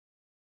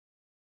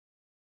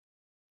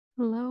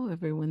Hello,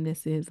 everyone.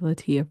 This is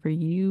Latia for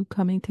you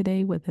coming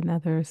today with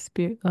another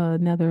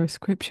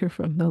scripture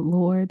from the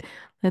Lord.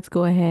 Let's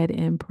go ahead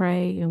and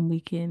pray and we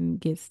can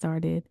get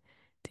started.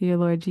 Dear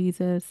Lord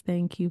Jesus,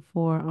 thank you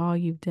for all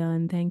you've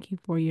done. Thank you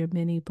for your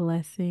many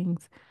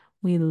blessings.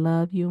 We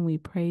love you and we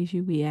praise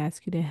you. We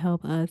ask you to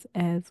help us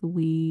as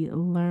we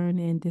learn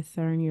and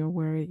discern your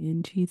word.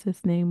 In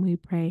Jesus' name we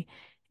pray.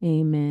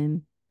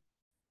 Amen.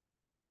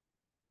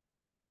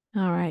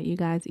 All right, you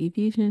guys,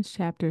 Ephesians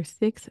chapter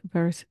 6,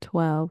 verse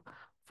 12.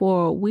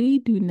 For we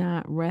do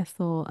not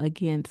wrestle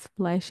against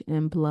flesh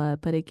and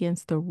blood, but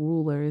against the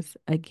rulers,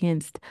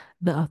 against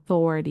the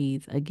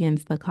authorities,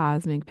 against the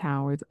cosmic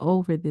powers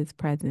over this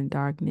present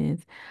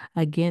darkness,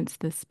 against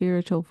the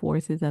spiritual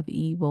forces of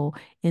evil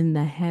in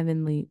the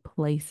heavenly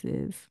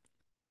places.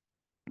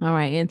 All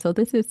right, and so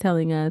this is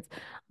telling us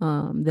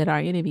that our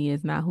enemy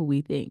is not who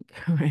we think,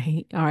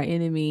 right? Our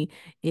enemy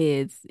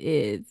is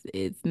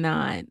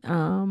not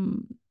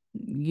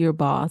your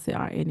boss.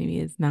 Our enemy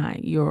is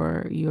not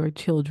your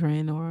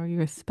children or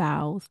your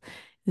spouse.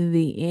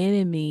 The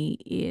enemy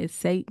is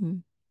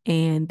Satan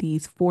and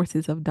these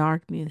forces of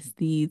darkness,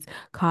 these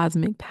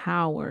cosmic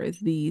powers,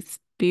 these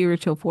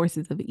spiritual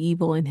forces of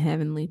evil in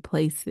heavenly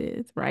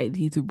places, right?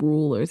 These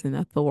rulers and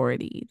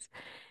authorities.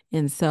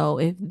 And so,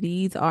 if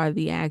these are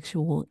the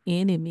actual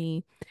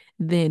enemy,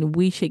 then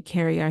we should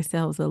carry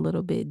ourselves a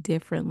little bit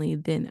differently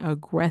than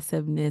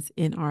aggressiveness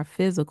in our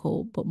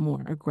physical, but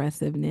more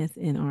aggressiveness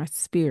in our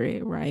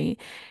spirit, right?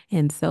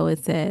 And so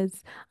it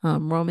says,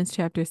 Romans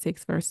chapter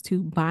 6, verse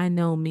 2, by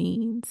no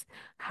means,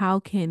 how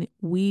can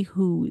we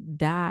who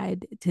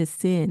died to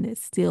sin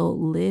still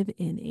live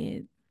in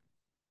it?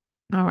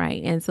 All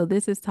right. And so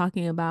this is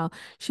talking about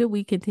should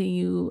we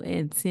continue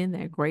in sin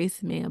that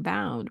grace may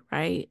abound,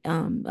 right?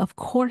 Of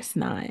course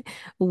not.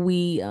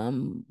 We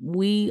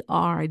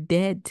are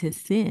dead to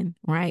sin,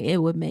 right? It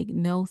would make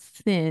no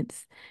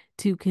sense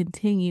to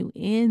continue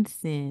in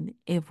sin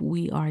if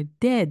we are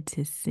dead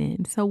to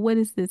sin. So what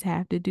does this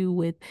have to do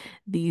with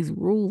these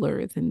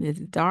rulers and this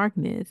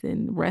darkness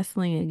and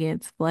wrestling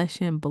against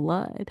flesh and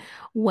blood?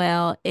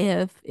 Well,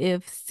 if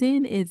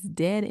sin is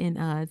dead in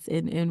us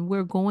and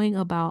we're going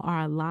about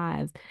our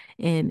lives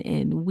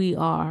and we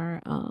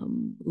are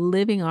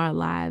living our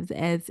lives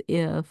as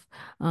if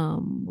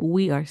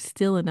we are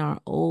still in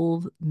our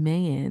old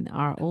man,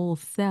 our old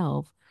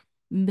self,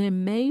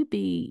 then maybe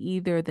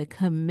either the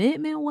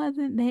commitment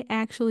wasn't they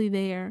actually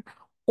there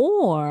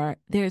or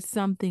there's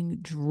something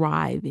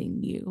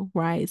driving you,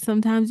 right?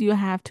 Sometimes you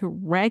have to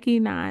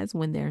recognize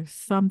when there's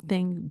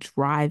something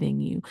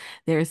driving you.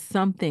 There's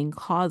something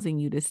causing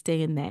you to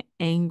stay in that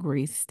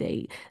angry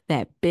state,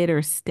 that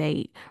bitter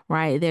state,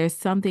 right? There's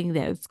something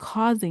that's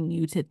causing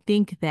you to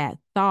think that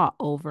thought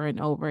over and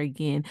over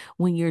again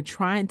when you're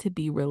trying to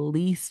be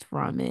released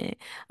from it.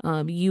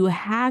 You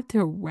have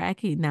to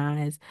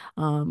recognize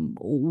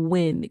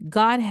when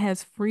God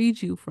has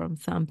freed you from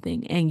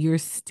something and you're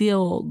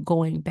still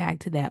going back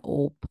to that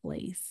old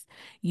place.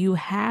 You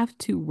have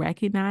to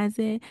recognize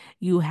it.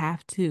 You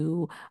have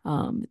to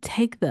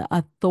take the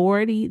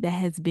authority that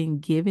has been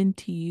given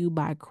to you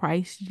by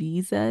Christ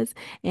Jesus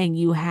and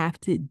you have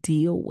to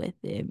deal with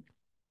it.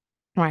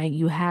 Right,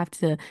 you have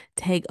to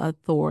take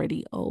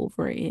authority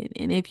over it.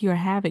 And if you're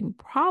having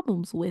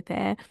problems with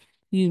that,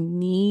 you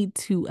need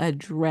to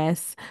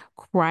address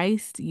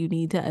Christ, you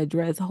need to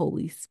address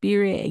Holy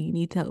Spirit, and you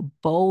need to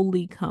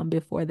boldly come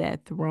before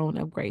that throne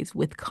of grace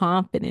with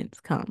confidence,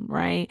 come,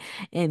 right?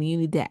 And you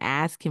need to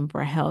ask Him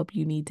for help.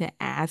 You need to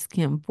ask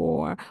Him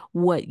for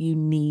what you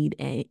need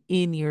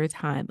in your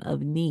time of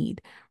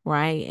need,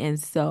 right? And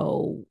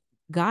so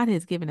God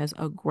has given us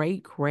a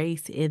great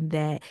grace in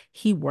that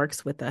He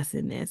works with us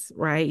in this,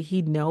 right?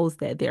 He knows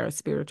that there are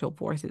spiritual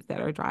forces that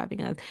are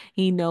driving us.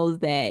 He knows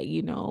that,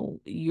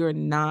 you're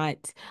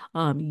not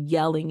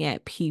yelling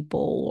at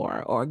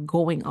people or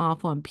going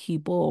off on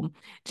people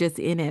just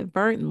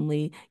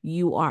inadvertently.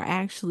 You are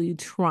actually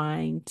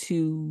trying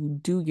to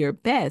do your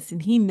best.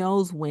 And He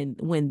knows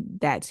when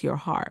that's your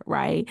heart,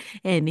 right?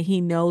 And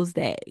He knows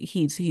that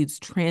He's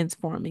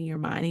transforming your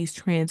mind, He's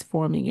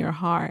transforming your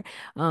heart.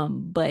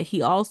 But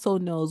He also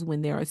knows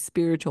when there are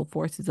spiritual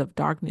forces of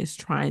darkness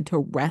trying to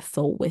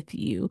wrestle with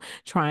you,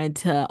 trying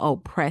to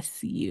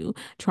oppress you,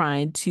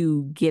 trying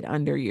to get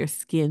under your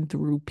skin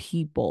through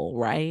people,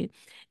 right?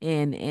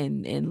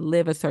 And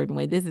live a certain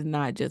way. This is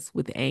not just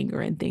with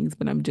anger and things,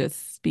 but I'm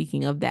just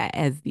speaking of that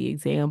as the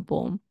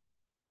example.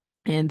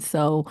 And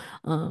so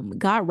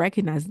God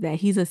recognizes that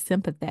He's a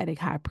sympathetic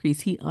high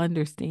priest. He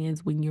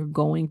understands when you're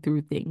going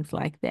through things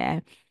like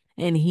that.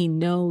 And He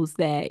knows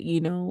that,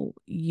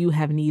 you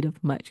have need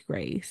of much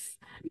grace,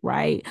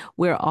 right?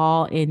 We're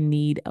all in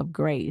need of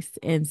grace.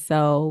 And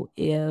so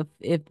if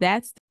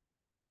that's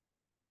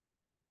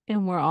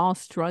and we're all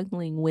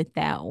struggling with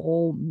that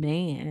old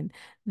man,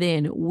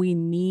 then we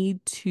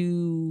need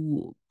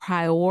to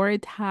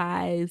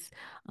prioritize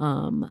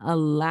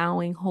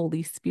allowing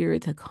Holy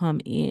Spirit to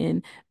come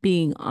in,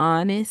 being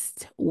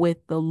honest with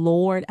the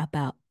Lord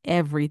about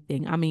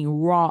everything. I mean,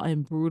 raw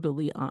and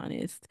brutally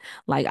honest.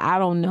 Like, I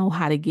don't know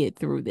how to get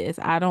through this.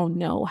 I don't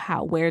know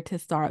where to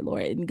start,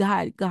 Lord. And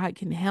God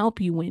can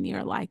help you when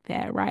you're like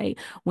that, right?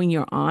 When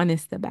you're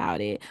honest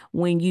about it,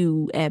 when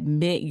you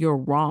admit you're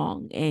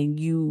wrong and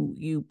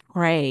you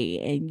pray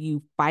and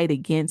you fight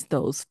against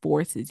those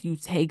forces. You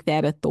take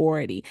that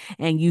authority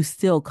and you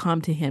still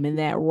come to him in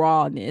that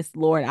rawness.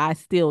 Lord, I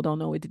still don't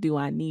know what to do.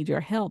 I need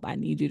your help. I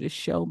need you to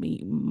show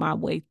me my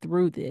way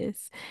through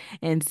this.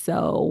 And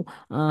so,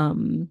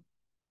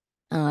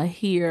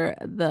 here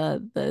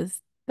the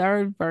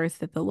third verse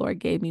that the Lord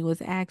gave me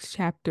was Acts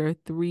chapter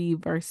 3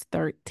 verse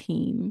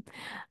 13.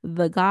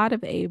 The God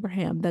of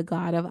Abraham, the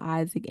God of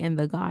Isaac, and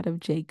the God of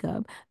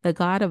Jacob, the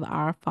God of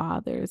our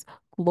fathers,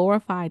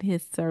 glorified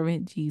his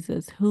servant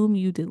Jesus, whom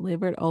you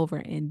delivered over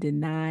and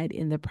denied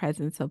in the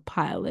presence of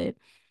Pilate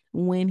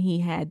when he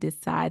had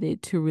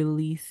decided to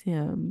release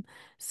him.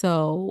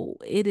 So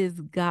it is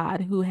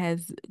God who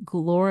has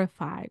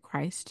glorified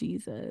Christ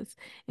Jesus.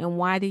 And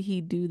why did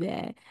he do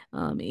that?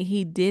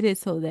 He did it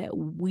so that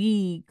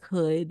we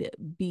could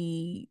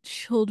be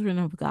children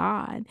of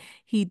God.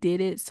 He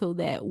did it so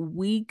that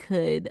we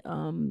could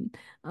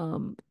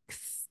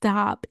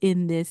stop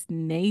in this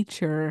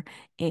nature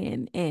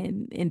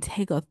and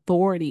take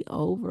authority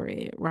over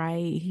it, right?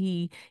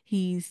 He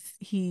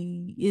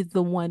is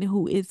the one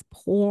who is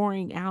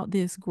pouring out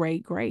this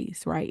great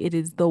grace, right? It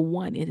is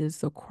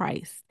the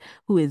Christ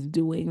who is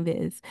doing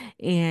this.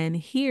 And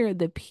here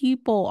the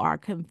people are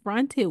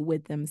confronted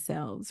with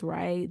themselves,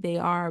 right? They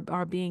are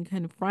being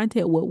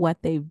confronted with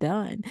what they've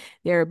done.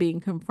 They're being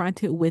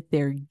confronted with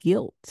their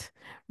guilt,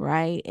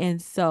 right?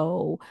 And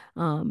so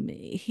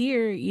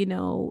here,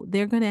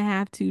 they're going to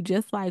have to,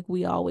 just like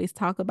we always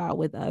talk about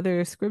with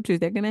other scriptures,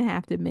 they're going to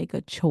have to make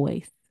a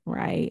choice.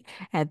 Right.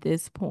 At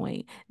this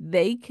point,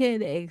 they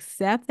could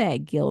accept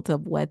that guilt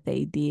of what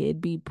they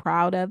did, be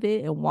proud of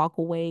it, and walk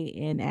away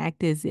and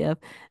act as if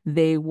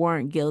they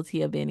weren't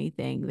guilty of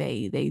anything.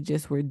 They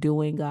just were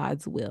doing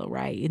God's will,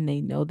 right? And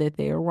they know that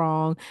they're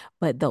wrong,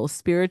 but those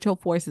spiritual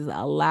forces,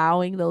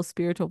 allowing those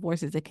spiritual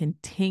forces to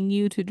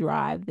continue to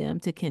drive them,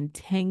 to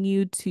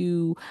continue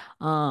to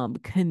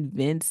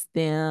convince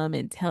them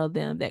and tell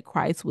them that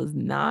Christ was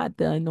not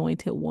the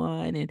anointed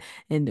one,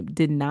 and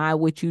deny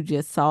what you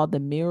just saw, the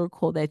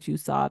miracle that you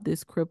saw,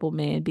 this crippled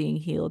man being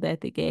healed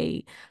at the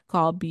gate,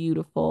 called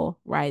beautiful,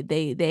 right?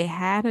 They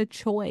had a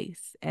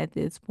choice at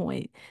this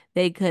point.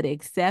 They could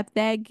accept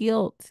that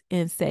guilt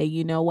and say,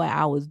 you know what,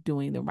 I was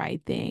doing the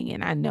right thing.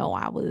 And I know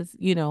I was,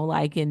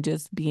 like in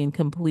just being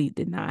complete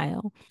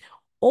denial.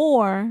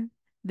 Or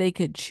they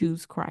could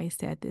choose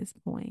Christ at this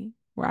point,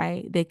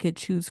 right? They could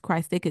choose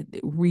Christ. They could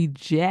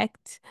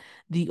reject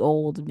the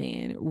old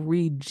man,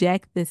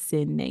 reject the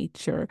sin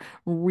nature,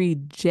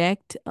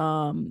 reject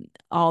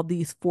all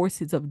these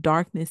forces of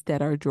darkness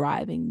that are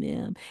driving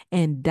them,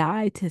 and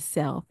die to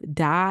self,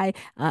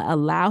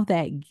 allow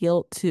that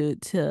guilt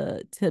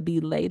to be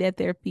laid at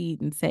their feet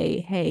and say,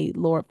 hey,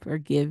 Lord,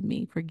 forgive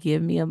me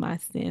of my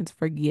sins,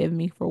 forgive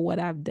me for what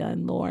I've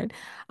done, Lord.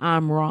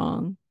 I'm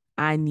wrong.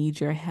 I need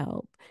your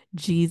help.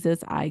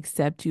 Jesus, I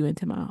accept you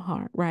into my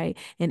heart, right?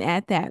 And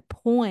at that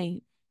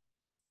point,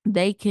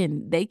 they're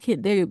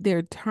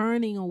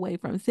turning away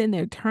from sin.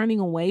 They're turning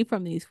away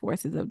from these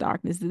forces of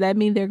darkness. Does that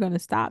mean they're going to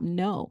stop?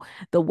 No.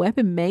 The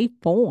weapon may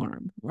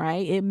form,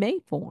 right? It may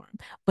form,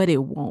 but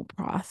it won't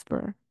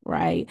prosper,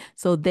 right?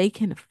 So they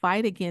can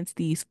fight against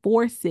these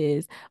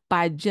forces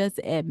by just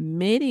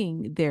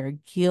admitting their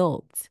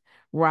guilt,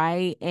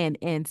 right? And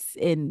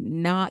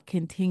not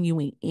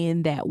continuing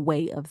in that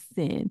way of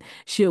sin.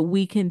 Should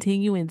we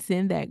continue in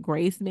sin that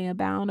grace may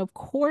abound? Of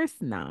course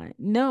not.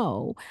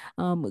 No.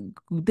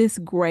 This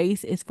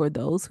grace is for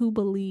those who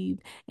believe,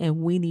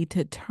 and we need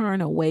to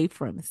turn away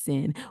from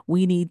sin.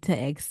 We need to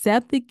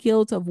accept the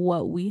guilt of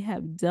what we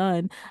have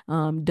done.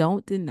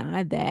 Don't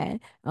deny that.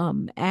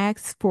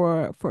 Ask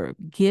for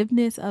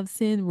forgiveness of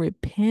sin,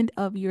 repent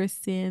of your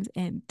sins,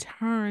 and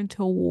turn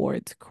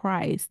towards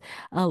Christ,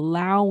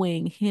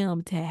 allowing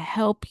him to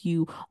help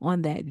you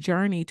on that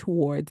journey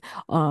towards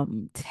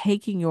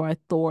taking your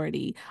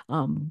authority,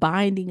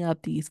 binding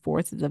up these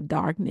forces of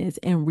darkness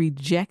and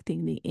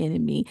rejecting the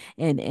enemy,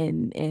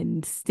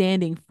 and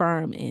standing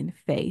firm in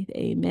faith.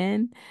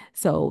 Amen.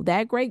 So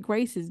that great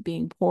grace is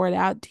being poured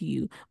out to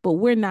you, but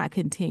we're not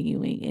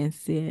continuing in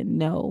sin.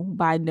 No,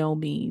 by no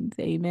means.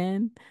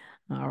 Amen.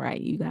 All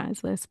right, you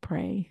guys, let's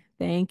pray.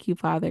 Thank you,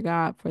 Father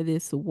God, for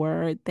this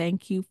word.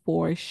 Thank you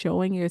for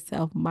showing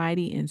yourself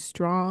mighty and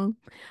strong.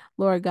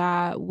 Lord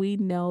God, we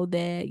know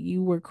that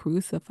you were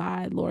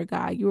crucified. Lord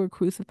God, you were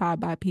crucified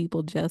by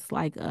people just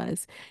like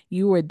us.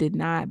 You were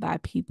denied by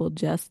people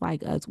just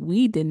like us.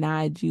 We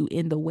denied you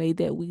in the way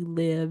that we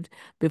lived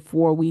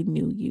before we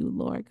knew you,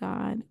 Lord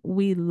God.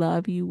 We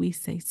love you. We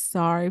say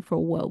sorry for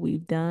what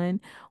we've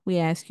done. We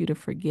ask you to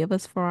forgive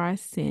us for our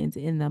sins.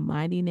 In the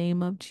mighty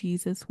name of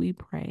Jesus, we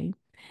pray.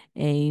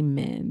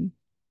 Amen.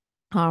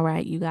 All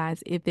right, you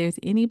guys, if there's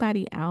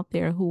anybody out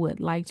there who would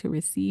like to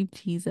receive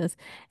Jesus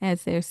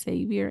as their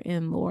Savior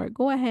and Lord,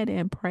 go ahead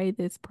and pray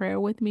this prayer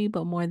with me.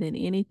 But more than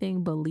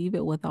anything, believe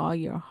it with all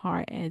your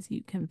heart as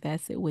you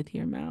confess it with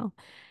your mouth.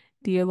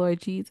 Dear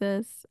Lord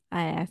Jesus,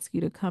 I ask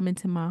you to come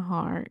into my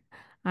heart.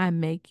 I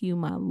make you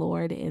my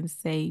Lord and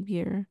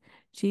Savior.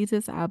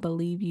 Jesus, I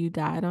believe you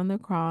died on the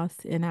cross,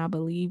 and I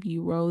believe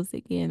you rose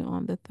again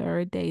on the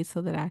third day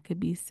so that I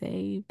could be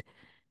saved.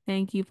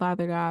 Thank you,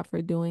 Father God,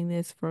 for doing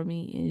this for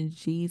me. In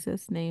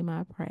Jesus' name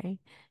I pray.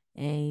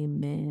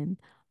 Amen.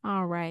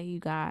 All right,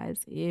 you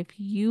guys. If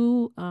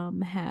you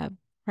have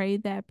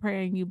prayed that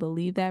prayer and you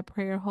believe that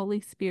prayer, Holy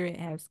Spirit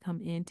has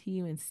come into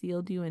you and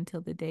sealed you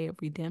until the day of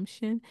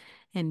redemption.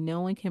 And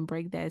no one can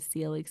break that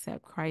seal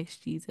except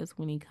Christ Jesus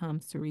when he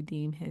comes to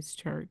redeem his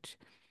church.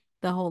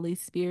 The Holy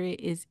Spirit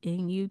is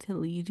in you to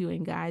lead you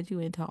and guide you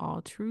into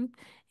all truth.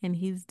 And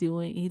he's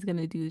going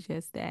to do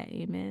just that.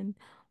 Amen.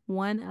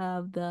 One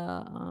of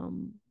the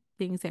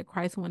things that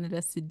Christ wanted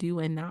us to do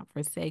and not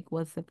forsake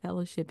was the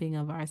fellowshipping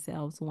of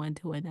ourselves one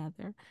to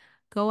another.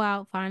 Go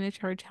out, find a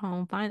church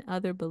home, find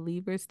other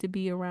believers to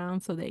be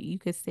around so that you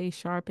can stay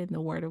sharp in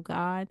the word of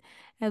God,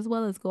 as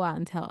well as go out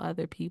and tell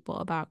other people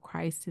about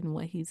Christ and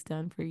what he's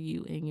done for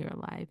you in your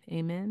life.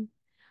 Amen.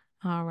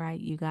 All right,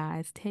 you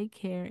guys, take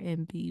care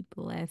and be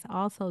blessed.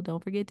 Also,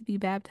 don't forget to be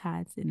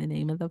baptized in the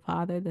name of the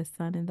Father, the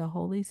Son, and the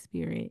Holy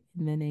Spirit,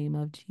 in the name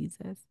of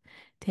Jesus.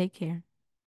 Take care.